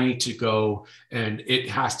 I need to go and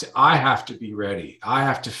I have to be ready. I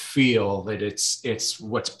have to feel that it's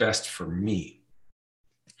what's best for me.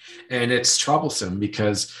 And it's troublesome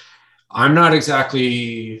because I'm not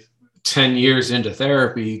exactly 10 years into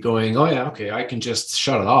therapy going, oh yeah, okay, I can just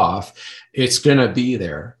shut it off. It's going to be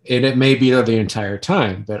there. And it may be there the entire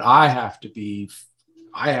time, but I have to be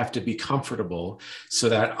comfortable so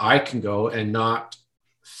that I can go and not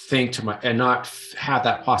and not have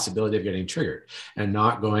that possibility of getting triggered and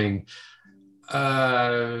not going,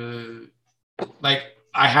 like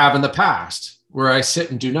I have in the past, where I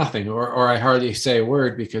sit and do nothing or I hardly say a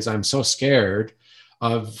word because I'm so scared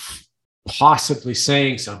of possibly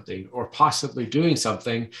saying something or possibly doing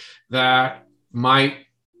something that might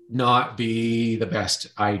not be the best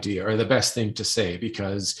idea or the best thing to say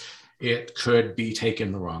because it could be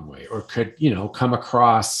taken the wrong way or could, come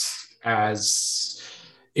across as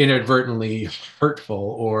inadvertently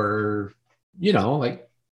hurtful or, like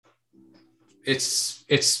it's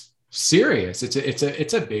serious.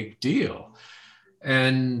 It's a big deal.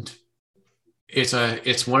 And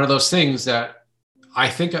it's one of those things that I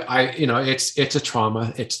think it's a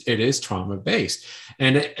trauma. It is trauma based,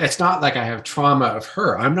 and it's not like I have trauma of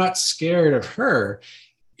her. I'm not scared of her.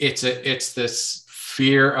 It's this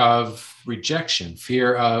fear of rejection,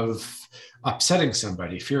 fear of upsetting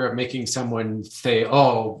somebody, fear of making someone say,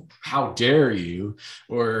 "Oh, how dare you?"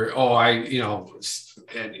 or "Oh,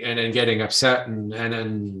 and then getting upset and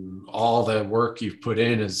then all the work you've put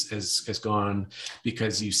in is gone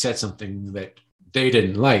because you said something that they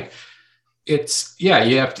didn't like. It's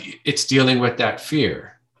dealing with that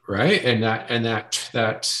fear, right? And that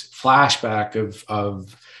flashback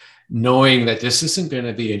of knowing that this isn't going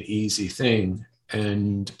to be an easy thing.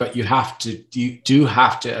 But you do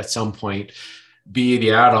have to at some point be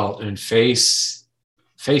the adult and face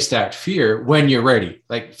that fear when you're ready.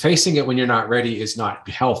 Like facing it when you're not ready is not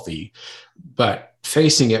healthy, but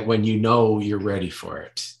facing it when you know you're ready for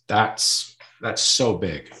it, that's so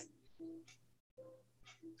big.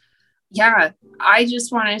 Yeah, I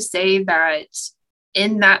just want to say that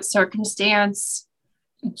in that circumstance,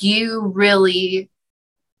 you really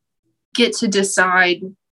get to decide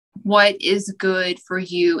what is good for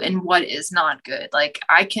you and what is not good. Like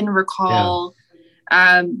I can recall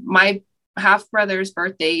my half brother's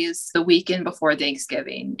birthday is the weekend before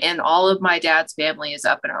Thanksgiving, and all of my dad's family is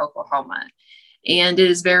up in Oklahoma. And it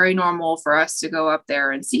is very normal for us to go up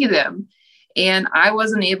there and see them. And I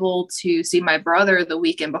wasn't able to see my brother the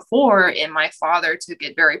weekend before, and my father took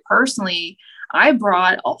it very personally. I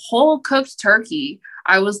brought a whole cooked turkey.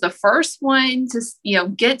 I was the first one to,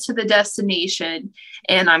 get to the destination,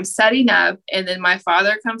 and I'm setting up, and then my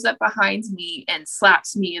father comes up behind me and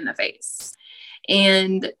slaps me in the face.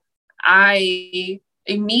 And I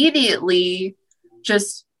immediately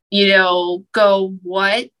just, go,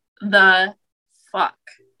 what the fuck,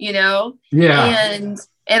 Yeah. And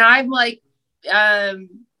I'm like, I'm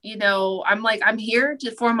here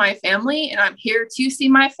for my family, and I'm here to see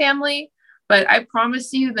my family. But I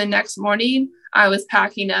promise you, the next morning I was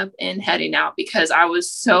packing up and heading out because I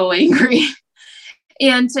was so angry.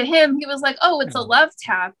 And to him, he was like, oh, it's a love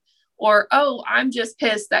tap, or, oh, I'm just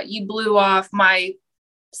pissed that you blew off my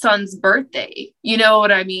son's birthday. You know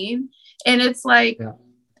what I mean? And it's like,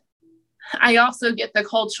 I also get the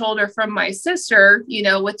cold shoulder from my sister,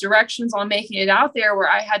 with directions on making it out there, where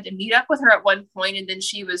I had to meet up with her at one point, and then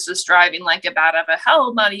she was just driving like a bat out of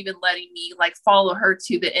hell, not even letting me like follow her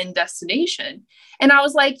to the end destination. And I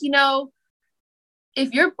was like,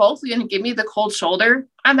 if you're both going to give me the cold shoulder,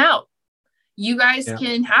 I'm out. You guys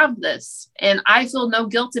can have this. And I feel no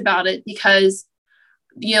guilt about it, because,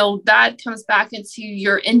 that comes back into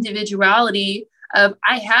your individuality of,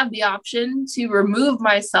 I have the option to remove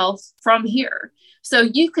myself from here. So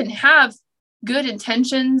you can have good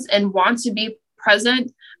intentions and want to be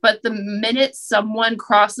present, but the minute someone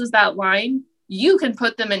crosses that line, you can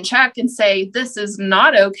put them in check and say, this is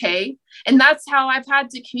not okay. And that's how I've had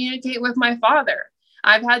to communicate with my father.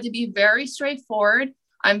 I've had to be very straightforward.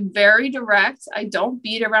 I'm very direct. I don't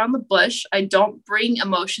beat around the bush. I don't bring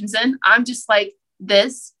emotions in. I'm just like,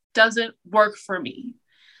 this doesn't work for me.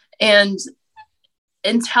 And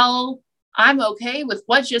until I'm okay with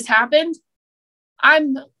what just happened,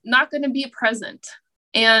 I'm not going to be present.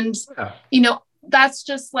 And, that's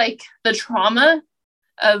just like the trauma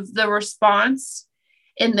of the response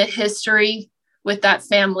in the history with that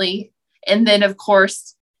family. And then, of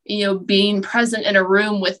course, being present in a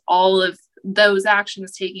room with all of those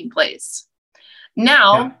actions taking place.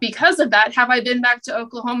 Now, because of that, have I been back to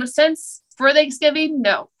Oklahoma since for Thanksgiving?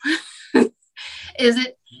 No. Is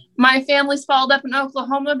it my family's followed up in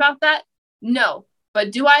Oklahoma about that? No.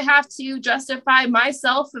 But do I have to justify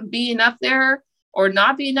myself of being up there or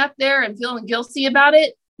not being up there and feeling guilty about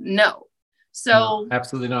it? No. So no,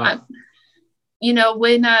 absolutely not.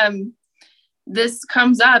 When this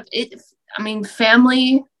comes up,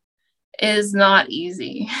 family is not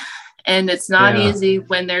easy. And it's not easy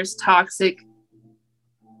when there's toxic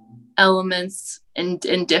elements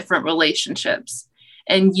in different relationships.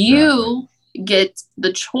 And you get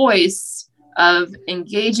the choice of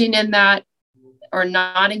engaging in that or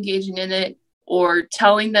not engaging in it, or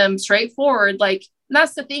telling them straightforward. Like,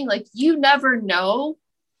 that's the thing. Like, you never know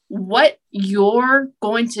what you're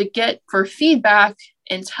going to get for feedback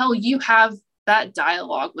until you have that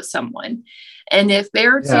dialogue with someone. And if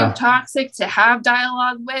they're too toxic to have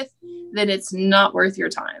dialogue with, then it's not worth your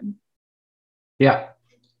time. Yeah.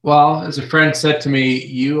 Well, as a friend said to me,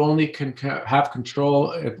 you only can have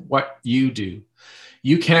control of what you do.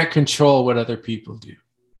 You can't control what other people do.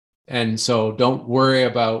 And so don't worry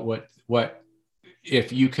about what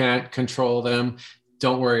if you can't control them,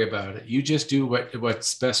 don't worry about it. You just do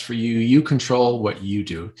what's best for you. You control what you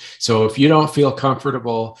do. So if you don't feel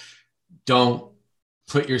comfortable, don't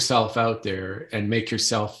put yourself out there and make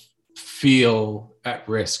yourself feel at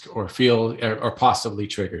risk or or possibly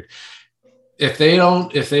triggered. If they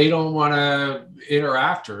don't want to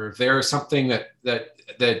interact, or if there is something that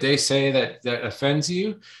they say that offends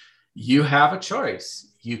you, you have a choice.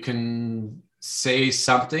 You can say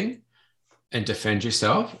something and defend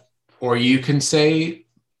yourself, or you can say,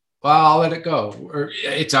 well, I'll let it go, or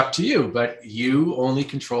it's up to you, but you only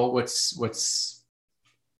control what's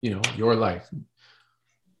your life.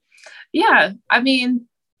 Yeah. I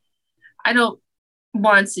don't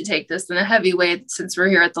want to take this in a heavy way since we're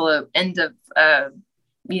here at the end of,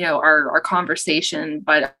 our conversation,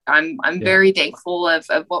 but I'm very thankful of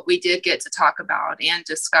what we did get to talk about and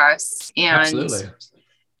discuss. And absolutely.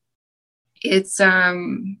 It's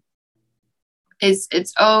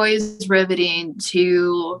always riveting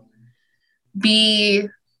to be,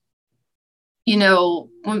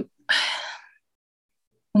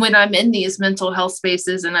 when I'm in these mental health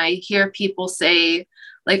spaces and I hear people say,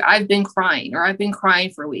 like, I've been crying, or I've been crying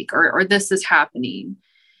for a week, or this is happening.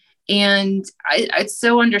 And it's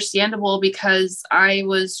so understandable, because I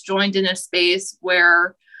was joined in a space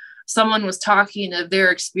where someone was talking of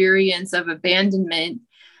their experience of abandonment.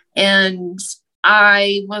 And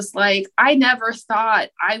I was like, I never thought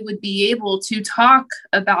I would be able to talk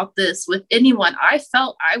about this with anyone. I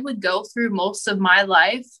felt I would go through most of my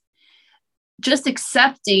life just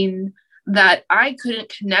accepting that I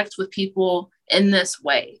couldn't connect with people in this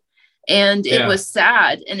way. And it was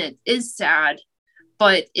sad, and it is sad,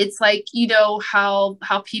 but it's like, you know, how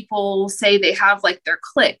people say they have like their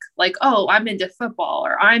clique, like, oh, I'm into football,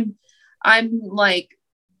 or I'm like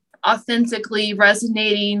authentically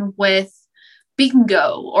resonating with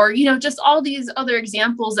bingo, or, you know, just all these other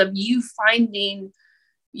examples of you finding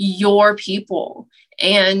your people.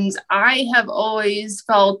 And I have always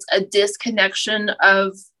felt a disconnection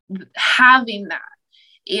of having that,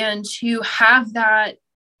 and to have that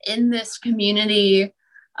in this community,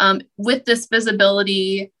 with this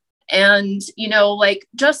visibility, and, you know, like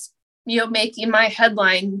just, you know, making my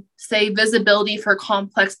headline say visibility for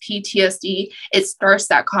complex PTSD, it starts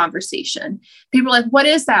that conversation. People are like, what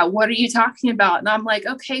is that? What are you talking about? And I'm like,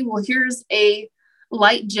 okay, well, here's a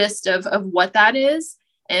light gist of what that is.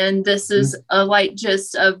 And this is a light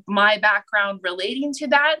gist of my background relating to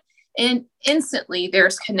that. And instantly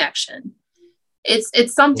there's connection.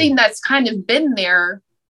 It's something that's kind of been there,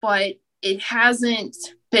 but it hasn't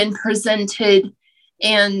been presented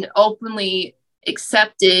and openly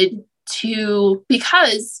accepted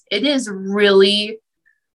because it is really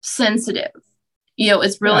sensitive. You know,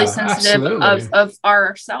 it's really sensitive of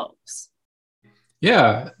ourselves.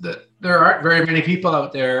 Yeah. There aren't very many people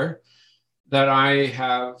out there that I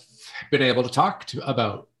have been able to talk to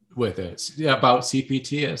about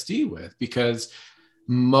CPTSD with, because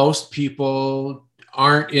most people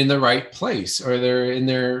aren't in the right place, or they're in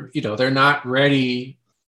their, you know, they're not ready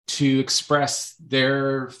to express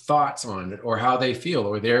their thoughts on it, or how they feel,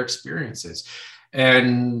 or their experiences.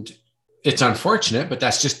 And it's unfortunate, but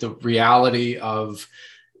that's just the reality of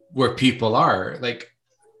where people are. Like,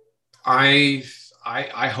 I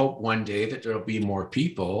hope one day that there'll be more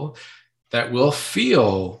people that will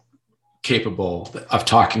feel capable of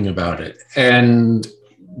talking about it, and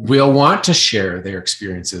will want to share their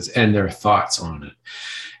experiences and their thoughts on it.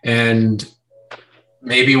 And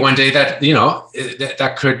maybe one day that, you know,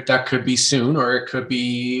 that could be soon, or it could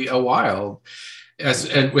be a while, as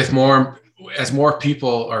more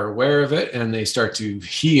people are aware of it, and they start to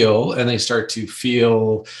heal, and they start to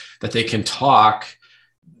feel that they can talk,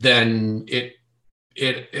 then it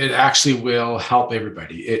actually will help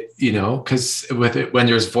everybody. You know, because with it, when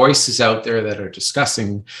there's voices out there that are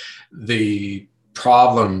discussing the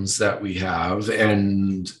problems that we have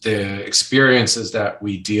and the experiences that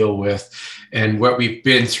we deal with and what we've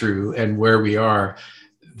been through and where we are,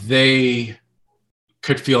 they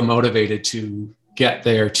could feel motivated to get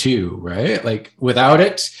there too, right? Like, without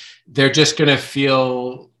it, they're just going to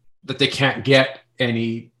feel that they can't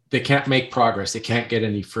make progress. They can't get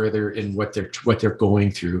any further in what they're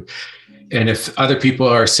going through. And if other people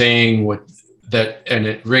are saying that, and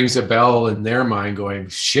it rings a bell in their mind going,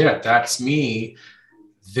 shit, that's me,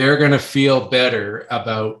 they're going to feel better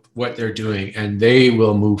about what they're doing, and they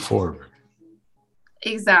will move forward.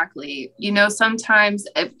 Exactly. You know, sometimes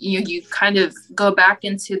if you kind of go back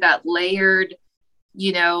into that layered,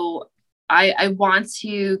 you know, I want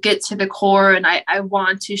to get to the core, and I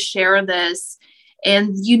want to share this,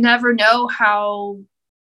 and you never know how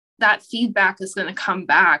that feedback is going to come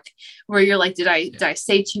back, where you're like, did I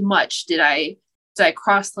say too much? Did I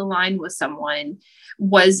cross the line with someone?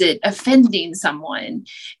 Was it offending someone?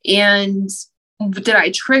 And did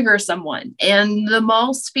I trigger someone? And the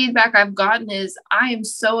most feedback I've gotten is, I am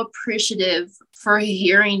so appreciative for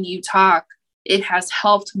hearing you talk. It has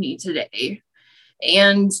helped me today.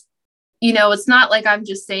 And, you know, it's not like I'm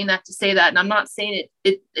just saying that to say that. And I'm not saying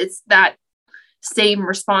it's that same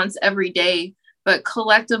response every day, but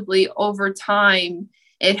collectively over time,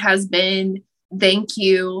 it has been, thank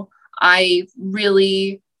you. It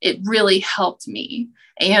really helped me.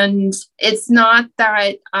 And it's not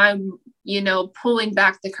that I'm, you know, pulling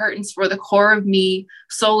back the curtains for the core of me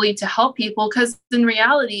solely to help people, because in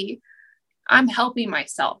reality, I'm helping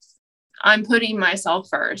myself. I'm putting myself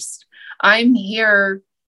first. I'm here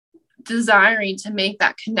desiring to make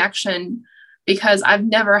that connection because I've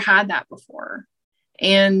never had that before.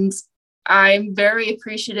 And I'm very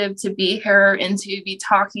appreciative to be here and to be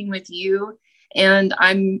talking with you. And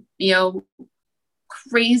I'm, you know,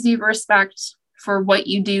 crazy respect for what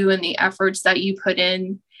you do and the efforts that you put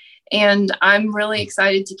in. And I'm really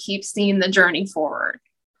excited to keep seeing the journey forward.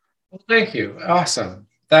 Well, thank you. Awesome.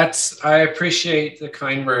 I appreciate the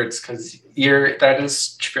kind words, because that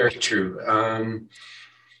is very true.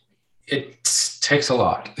 It takes a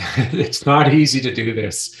lot. It's not easy to do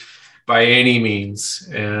this. by any means.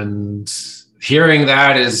 And hearing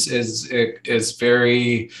that is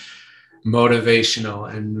very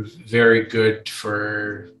motivational and very good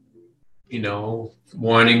for,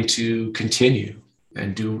 wanting to continue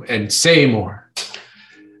and do and say more.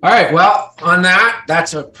 All right. Well, on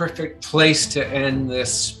that's a perfect place to end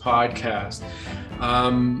this podcast.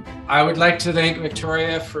 I would like to thank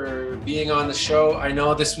Victoria for being on the show. I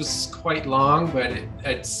know this was quite long, but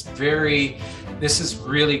this is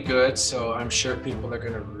really good. So I'm sure people are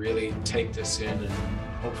going to really take this in, and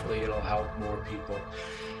hopefully it'll help more people.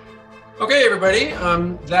 Okay, everybody.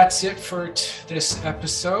 That's it for this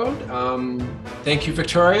episode. Thank you,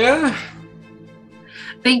 Victoria.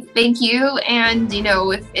 Thank you. And,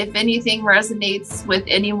 if anything resonates with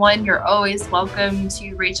anyone, you're always welcome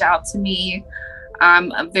to reach out to me.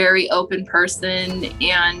 I'm a very open person,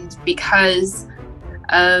 and because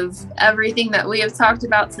of everything that we have talked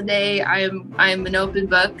about today, I'm an open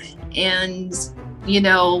book, and,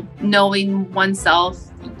 knowing oneself,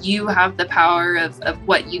 you have the power of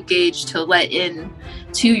what you gauge to let in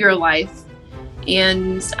to your life.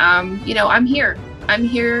 And, I'm here,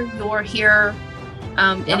 you're here.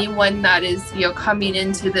 Anyone that is, coming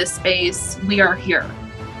into this space, we are here.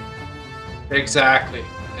 Exactly.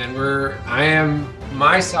 And I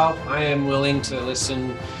am willing to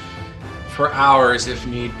listen for hours if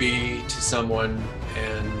need be to someone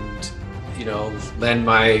and, lend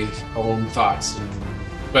my own thoughts,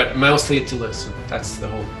 but mostly to listen. That's the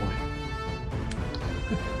whole point.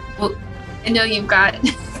 Well, I know you've got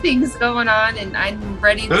things going on, and I'm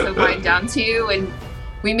ready to wind down too. And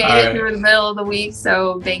we made it through the middle of the week,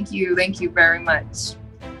 so thank you very much.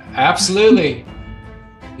 Absolutely.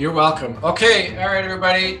 You're welcome. Okay, all right,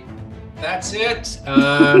 everybody. That's it.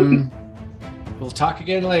 We'll talk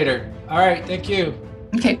again later. All right, thank you.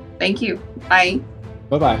 Okay, thank you. Bye.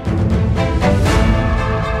 Bye-bye.